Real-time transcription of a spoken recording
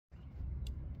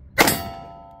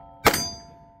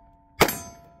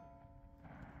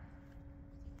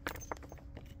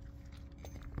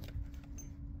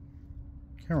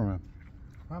Cameraman,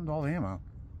 what happened to all the ammo?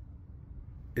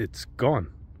 It's gone.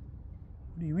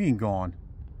 What do you mean gone?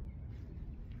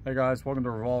 Hey guys, welcome to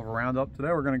Revolver Roundup. Today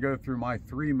we're going to go through my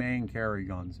 3 main carry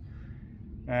guns.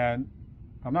 And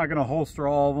I'm not going to holster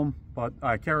all of them, but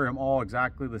I carry them all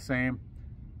exactly the same.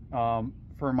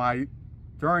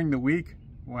 During the week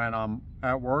when I'm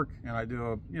at work and I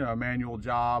do a manual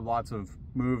job, lots of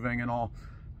moving and all,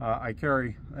 I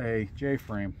carry a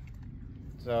J-frame.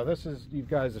 So this is, you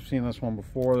guys have seen this one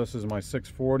before. This is my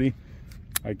 640.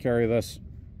 I carry this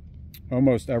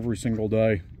almost every single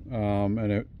day,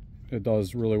 and it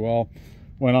does really well.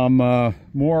 When I'm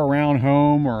more around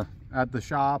home or at the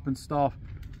shop and stuff,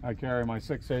 I carry my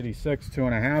 686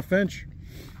 2.5 inch.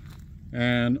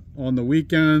 And on the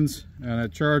weekends and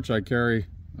at church, I carry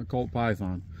a Colt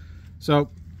Python. So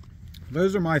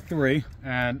those are my 3,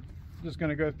 and I'm just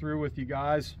gonna go through with you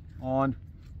guys on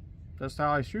just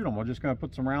how I shoot them. We're just gonna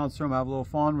put some rounds through them, have a little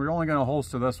fun. We're only gonna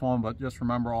holster this one, but just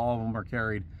remember all of them are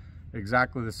carried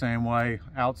exactly the same way,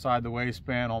 outside the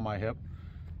waistband on my hip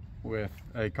with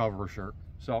a cover shirt.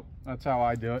 So that's how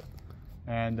I do it.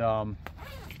 And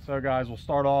so guys, we'll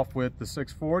start off with the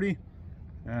 640,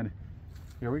 and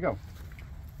here we go.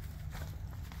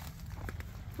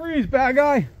 Freeze, bad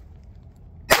guy.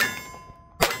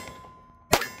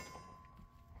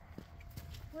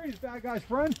 Freeze, bad guy's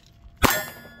friend.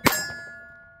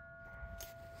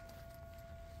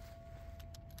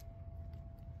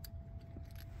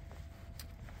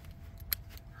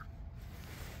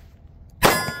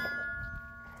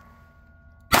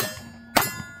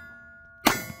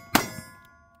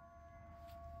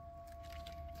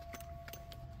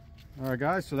 All right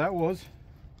guys, so that was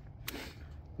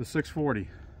the 640,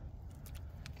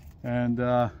 and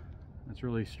it's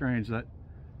really strange that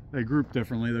they group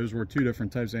differently. Those were 2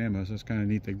 different types of ammo, so it's kind of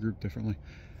neat they group differently.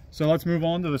 So let's move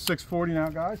on to the 640 now,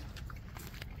 guys.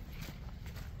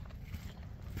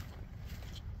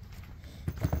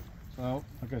 So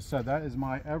like I said, that is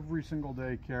my every single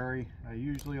day carry. I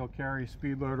usually will carry a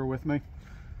speed loader with me.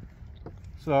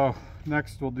 So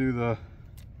next we'll do the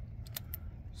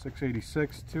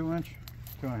 686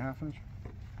 2.5 inch.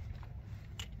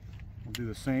 We'll do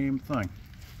the same thing.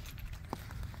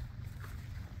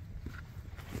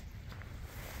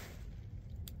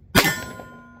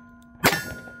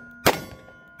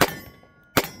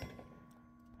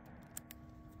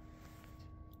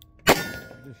 I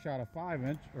just shot a 5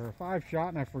 inch or a 5 shot,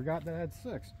 and I forgot that I had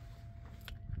 6.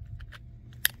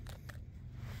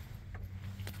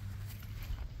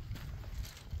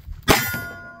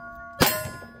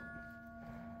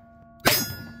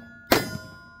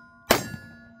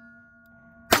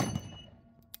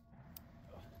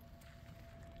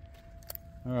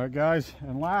 All right guys,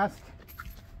 and last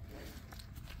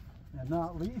and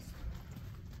not least,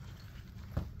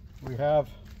 we have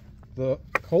the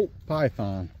Colt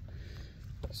Python.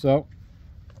 So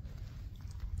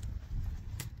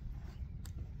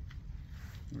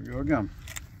here we go again.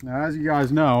 Now, as you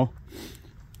guys know,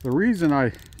 the reason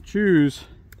I choose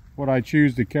what I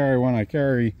choose to carry when I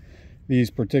carry these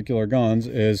particular guns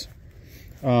is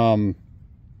barrel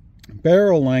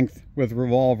length with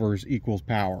revolvers equals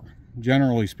power,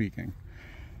 generally speaking.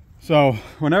 So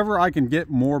whenever I can get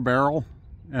more barrel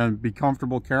and be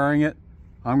comfortable carrying it,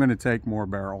 I'm going to take more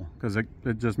barrel, because it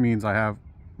just means I have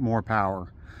more power.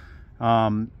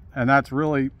 And that's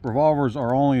really, revolvers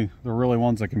are only the really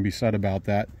ones that can be said about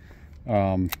that,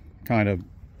 kind of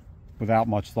without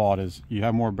much thought, is you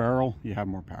have more barrel, you have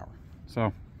more power.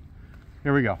 So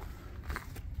here we go.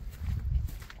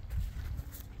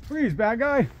 Freeze, bad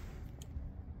guy.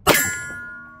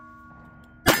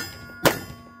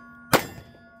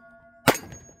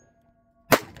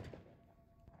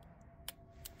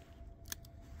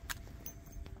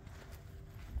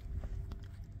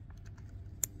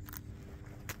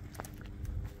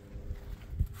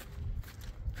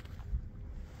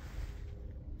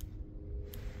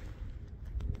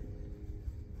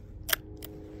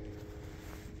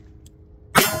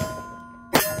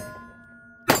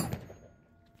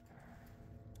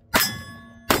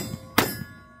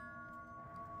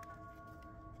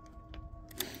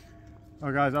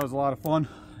 Well guys, that was a lot of fun.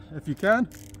 If you can,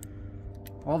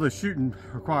 all this shooting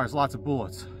requires lots of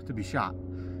bullets to be shot.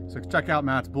 So check out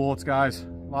Matt's bullets, guys.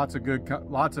 Lots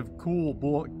of cool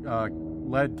bullet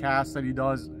lead casts that he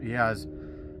does. He has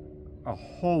a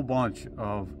whole bunch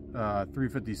of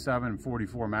 357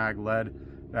 mag lead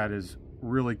that is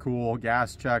really cool.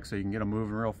 Gas check, so you can get them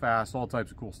moving real fast. All types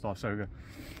of cool stuff. So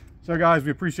guys, we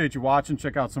appreciate you watching.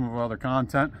 Check out some of our other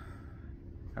content.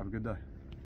 Have a good day.